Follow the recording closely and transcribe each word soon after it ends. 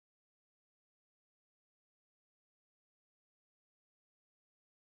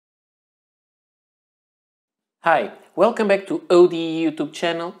Hi, welcome back to ODE YouTube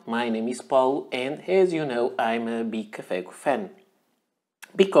channel. My name is Paulo and as you know I'm a big Kaweco fan.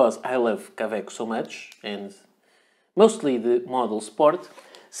 Because I love Kaweco so much and mostly the model sport,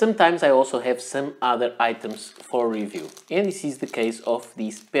 sometimes I also have some other items for review. And this is the case of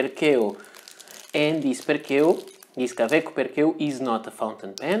this Perkeo. And this Kaweco Perkeo is not a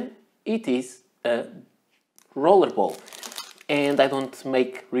fountain pen, it is a rollerball. And I don't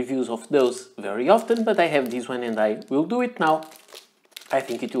make reviews of those very often, but I have this one and I will do it now. I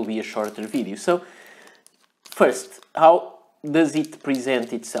think it will be a shorter video. So, first, how does it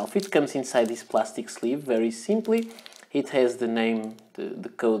present itself? It comes inside this plastic sleeve, very simply. It has the name,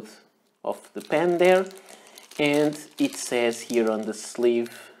 the code of the pen there, and it says here on the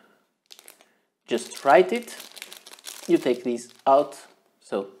sleeve, just write it. You take this out,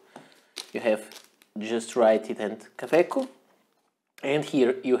 so you have just write it and Kaweco. And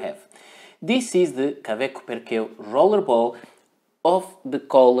here you have. This is the Kaweco Perkeo rollerball of the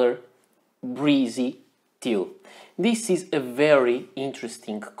color Breezy Teal. This is a very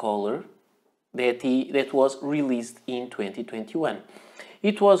interesting color that was released in 2021.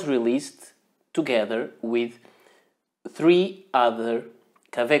 It was released together with 3 other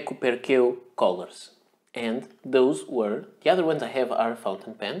Kaweco Perkeo colors. And those were, the other ones I have are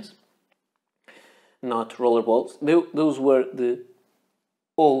fountain pens, not rollerballs. Those were the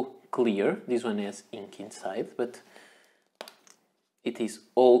all clear. This one has ink inside, but it is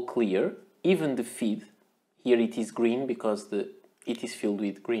all clear. Even the feed, here it is green because it is filled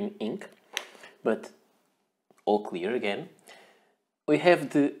with green ink, but all clear again. We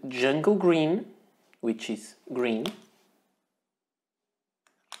have the jungle green, which is green.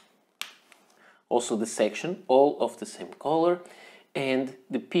 Also the section, all of the same color, and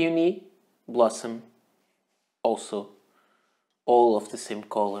the peony blossom, also all of the same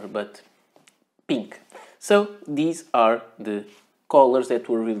color but pink. So these are the colors that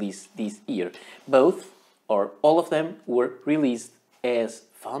were released this year. Both or all of them were released as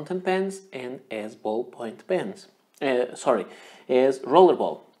fountain pens and as ballpoint pens. As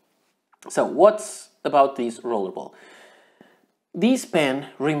rollerball. So what's about this rollerball? This pen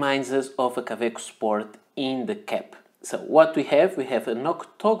reminds us of a Kaweco Sport in the cap. So what we have an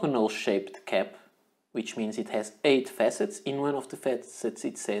octagonal shaped cap, which means it has 8 facets. In one of the facets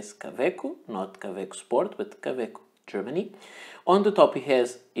it says Kaweco, not Kaweco Sport, but Kaweco Germany. On the top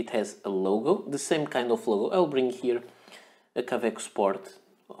it has a logo, the same kind of logo. I'll bring here a Kaweco Sport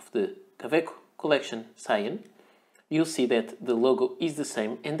of the Kaweco collection Cyan. You'll see that the logo is the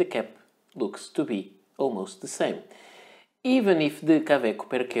same and the cap looks to be almost the same. Even if the Kaweco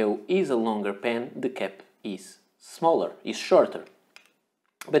Perkeo is a longer pen, the cap is smaller, is shorter.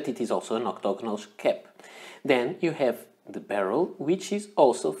 But it is also an octagonal cap. Then you have the barrel, which is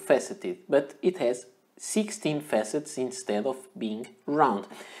also faceted, but it has 16 facets instead of being round.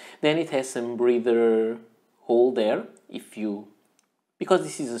 Then it has some breather hole there, because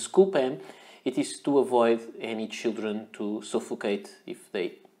this is a school pen, it is to avoid any children to suffocate if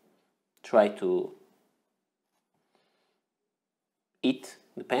they try to eat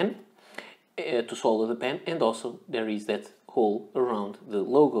the pen, to swallow the pen, and also there is that hole around the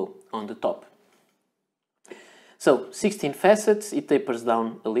logo on the top. So 16 facets, it tapers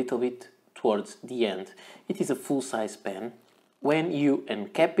down a little bit towards the end. It is a full-size pen. When you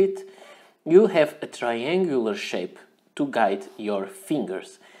uncap it, you have a triangular shape to guide your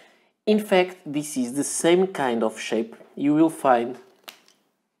fingers. In fact, this is the same kind of shape you will find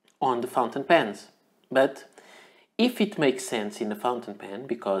on the fountain pens, but if it makes sense in a fountain pen,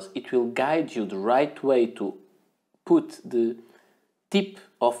 because it will guide you the right way to put the tip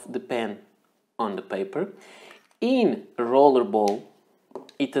of the pen on the paper. In a rollerball,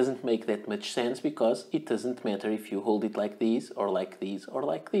 it doesn't make that much sense because it doesn't matter if you hold it like this or like this or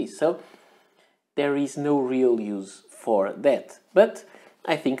like this. So there is no real use for that. But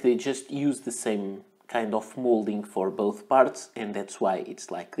I think they just use the same kind of molding for both parts and that's why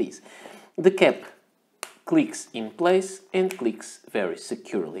it's like this. The cap clicks in place and clicks very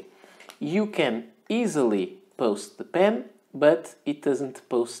securely. You can easily post the pen, but it doesn't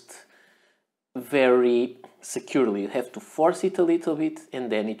post very securely. You have to force it a little bit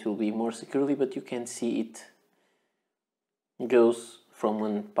and then it will be more securely, but you can see it goes from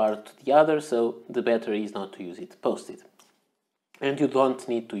one part to the other, so the better is not to use it posted. And you don't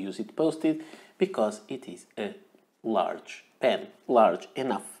need to use it posted because it is a large pen, large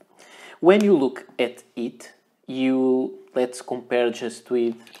enough. When you look at it, let's compare just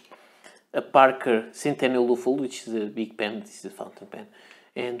with a Parker Centennial Luffle, which is a big pen, this is a fountain pen,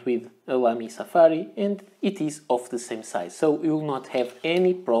 and with a Lamy Safari, and it is of the same size. So you will not have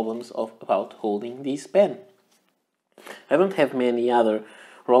any problems about holding this pen. I don't have many other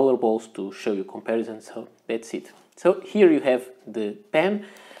rollerballs to show you comparison, so that's it. So here you have the pen.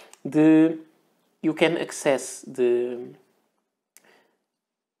 You can access the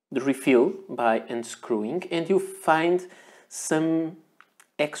refill by unscrewing, and you find some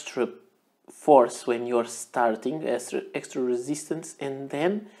extra force when you're starting, extra resistance, and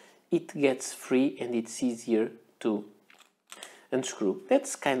then it gets free and it's easier to unscrew.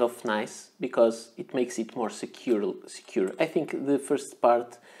 That's kind of nice because it makes it more secure. I think the first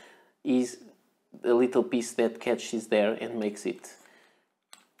part is a little piece that catches there and makes it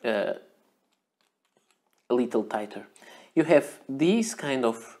a little tighter. You have this kind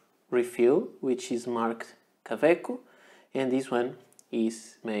of refill which is marked Kaweco, and this one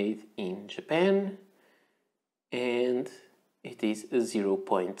is made in Japan and it is a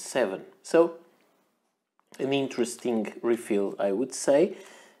 0.7. So an interesting refill, I would say,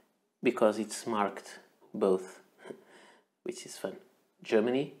 because it's marked both, which is fun,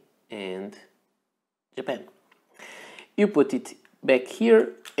 Germany and Japan. You put it back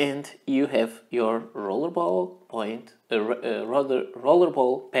here and you have your rollerball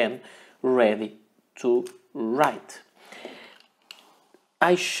rollerball pen ready to write.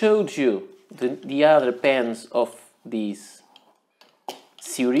 I showed you the other pens of this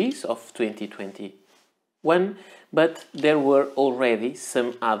series of 2021, but there were already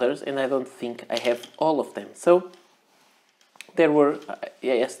some others and I don't think I have all of them. So there were,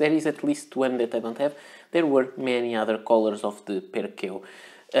 yes, there is at least one that I don't have. There were many other colors of the Perkeo.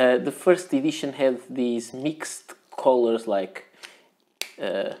 The first edition had these mixed colors like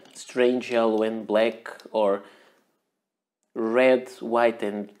strange yellow and black, or red, white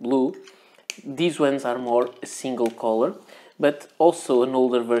and blue. These ones are more a single color, but also an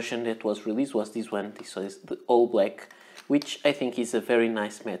older version that was released was this one. This is the all black, which I think is a very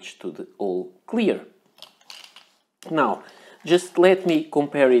nice match to the all clear. Now, just let me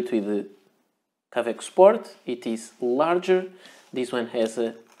compare it with the Kaweco Sport. It is larger. This one has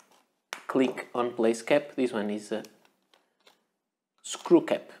a click on place cap. This one is a screw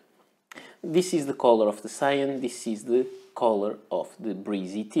cap. This is the color of the cyan. This is the color of the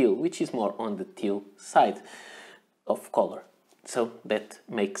Breezy Teal, which is more on the teal side of color. So that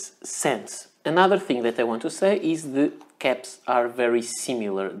makes sense. Another thing that I want to say is the caps are very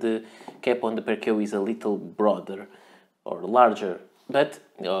similar. The cap on the Perkeo is a little broader or larger, but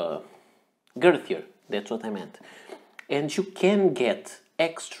girthier, that's what I meant. And you can get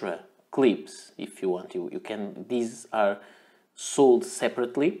extra clips if you want. You can, these are sold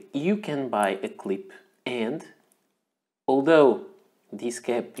separately. You can buy a clip, and although this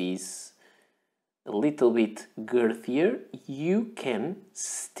cap is a little bit girthier, you can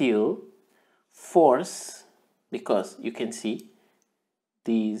still force, because you can see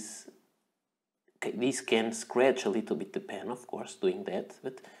these can scratch a little bit the pen, of course, doing that,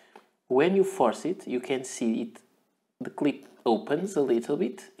 but when you force it, you can see it, the clip opens a little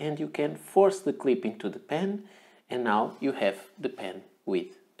bit and you can force the clip into the pen, and now you have the pen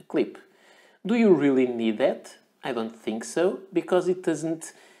with a clip. Do you really need that? I don't think so, because it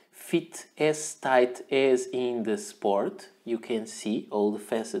doesn't fit as tight as in the Sport. You can see all the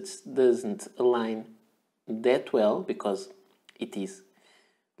facets doesn't align that well because it is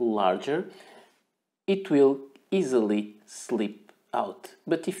larger. It will easily slip out.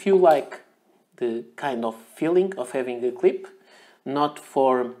 But if you like the kind of feeling of having a clip, not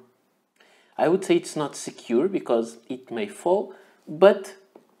for, I would say it's not secure because it may fall, but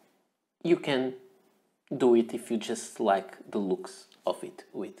you can do it if you just like the looks of it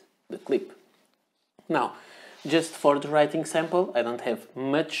with the clip. Now, just for the writing sample, I don't have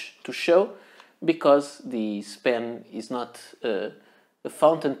much to show because this pen is not a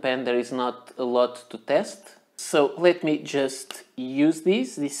fountain pen. There is not a lot to test. So let me just use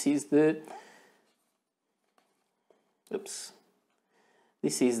this. This is the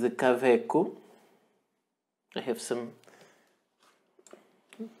This is the Kaweco. I have some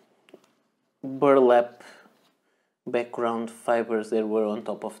burlap background fibers that were on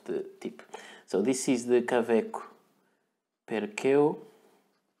top of the tip. So this is the Kaweco Perkeo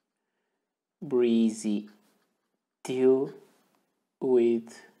Breezy Teal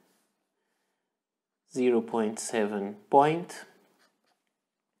with 0.7 point,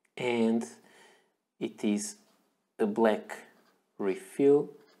 and it is a black refill,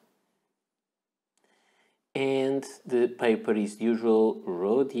 and the paper is usual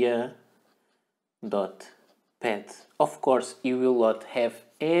Rhodia dot pad. Of course, you will not have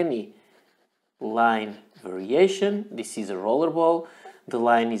any line variation. This is a rollerball. The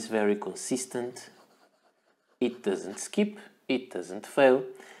line is very consistent. It doesn't skip, it doesn't fail.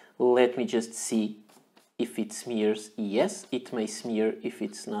 Let me just see if it smears. Yes, it may smear if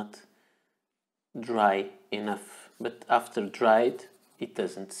it's not dry enough, but after dried it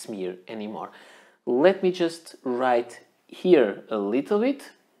doesn't smear anymore. Let me just write here a little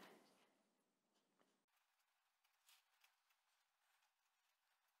bit.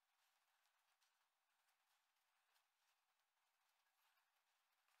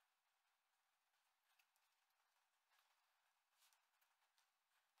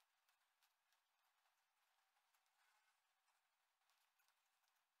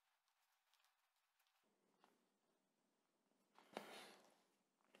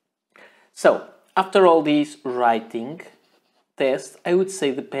 So, after all these writing tests, I would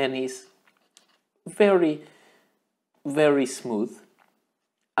say the pen is very, very smooth.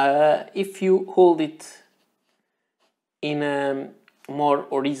 If you hold it in a more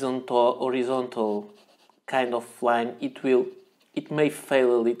horizontal kind of line, it may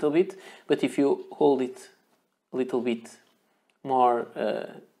fail a little bit, but if you hold it a little bit more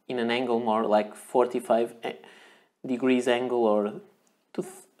in an angle more like 45 degrees angle, or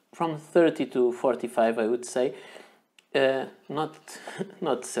from 30 to 45, I would say, not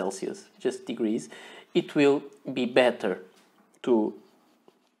not Celsius, just degrees, it will be better to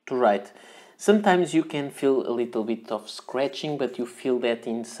write. Sometimes you can feel a little bit of scratching, but you feel that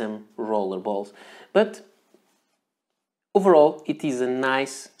in some rollerballs. But overall, it is a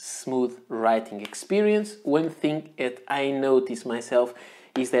nice, smooth writing experience. One thing that I notice myself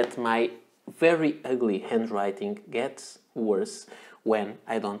is that my very ugly handwriting gets worse when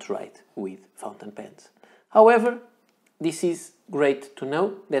I don't write with fountain pens. However, this is great to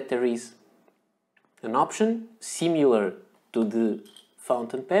know that there is an option similar to the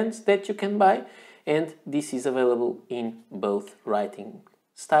fountain pens that you can buy, and this is available in both writing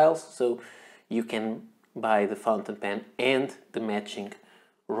styles, so you can buy the fountain pen and the matching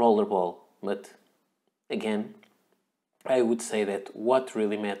rollerball. But again, I would say that what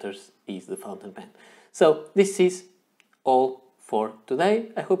really matters is the fountain pen. So this is all for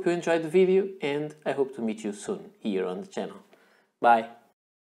today. I hope you enjoyed the video, and I hope to meet you soon here on the channel. Bye!